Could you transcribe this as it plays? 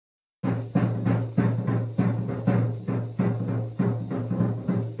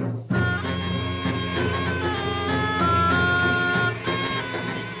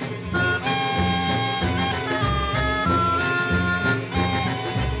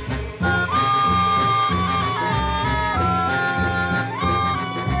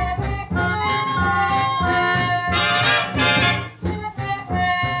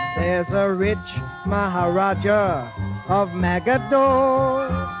a rich Maharajah of Magador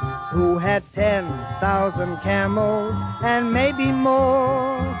who had 10,000 camels and maybe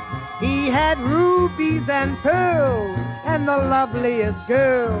more. He had rubies and pearls and the loveliest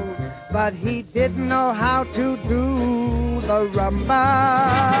girls, but he didn't know how to do the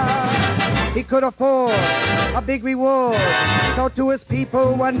rumba. He could afford a big reward, so to his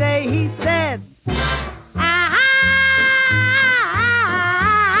people one day he said,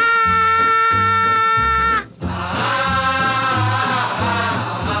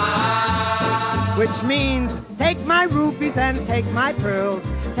 which means take my rubies and take my pearls,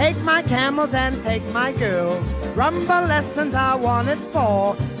 take my camels and take my girls. Rumba lessons I wanted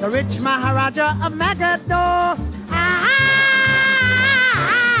for the rich Maharajah of Magador.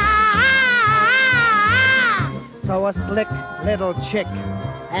 So a slick little chick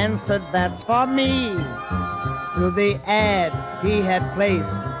answered, that's for me, to the ad he had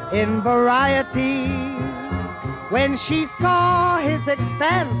placed in Variety. When she saw his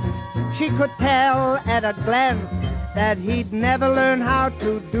expense, she could tell at a glance that he'd never learn how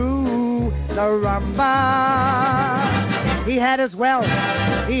to do the rumba. He had his wealth,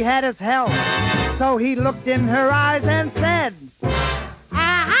 he had his health, so he looked in her eyes and said,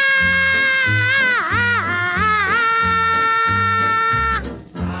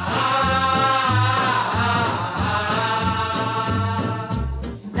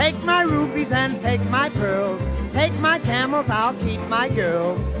 take my rubies and take my pearls, take my camels, I'll keep my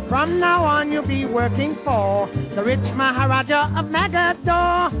girls. From now on you'll be working for the rich Maharajah of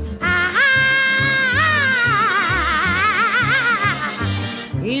Magador.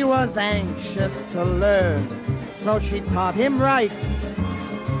 He was anxious to learn, so she taught him right,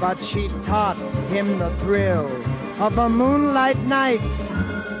 but she taught him the thrill of a moonlight night.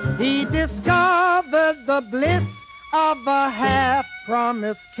 He discovered the bliss of a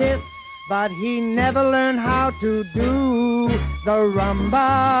half-promised kiss, but he never learned how to do the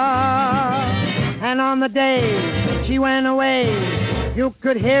rumba. And on the day she went away, you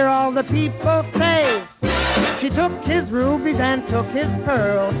could hear all the people say, she took his rubies and took his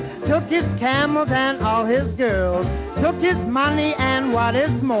pearls, took his camels and all his girls, took his money and what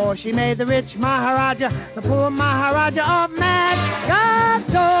is more, she made the rich Maharajah the poor Maharajah of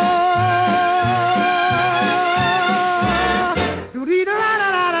Magador.